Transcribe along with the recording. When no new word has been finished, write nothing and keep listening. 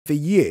For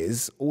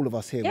years, all of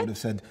us here would have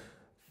said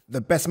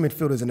the best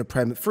midfielders in the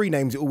Prem. 3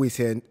 names you always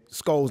hear: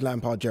 Scholes,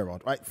 Lampard,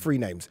 Gerrard. Right, 3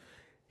 names.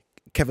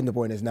 Kevin De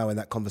Bruyne is now in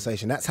that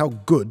conversation. That's how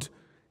good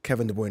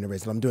Kevin De Bruyne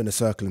is. And I'm doing a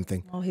circling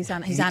thing. Oh, he's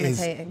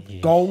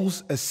annotating.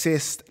 Goals,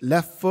 assists,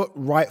 left foot,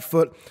 right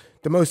foot.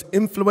 The most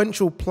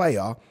influential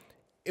player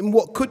in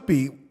what could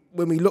be,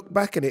 when we look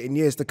back at it in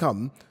years to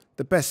come,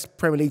 the best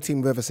Premier League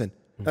team we've ever seen.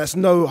 That's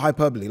no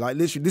hyperbole. Like,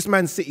 literally, this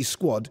Man City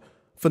squad,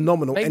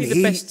 phenomenal. Maybe and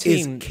the best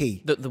team is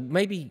key.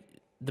 Maybe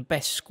the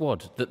best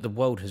squad that the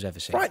world has ever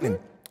seen. Frightening.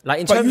 Like,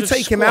 in but terms you of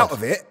take him squad, out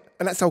of it,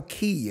 and that's how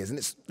key he is.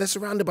 And they're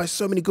surrounded by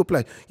so many good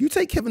players. You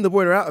take Kevin De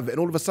Bruyne out of it, and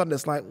all of a sudden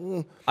it's like,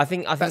 I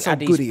think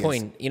Addy's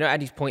point,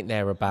 Addy's point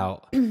there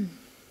about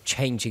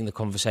changing the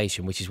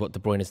conversation, which is what De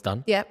Bruyne has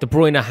done. Yep. De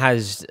Bruyne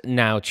has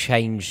now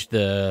changed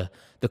the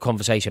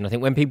conversation. I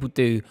think when people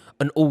do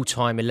an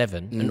all-time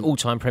 11, an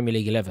all-time Premier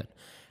League 11,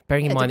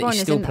 bearing in mind that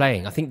he's still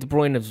playing, I think De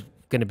Bruyne is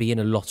going to be in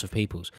a lot of people's.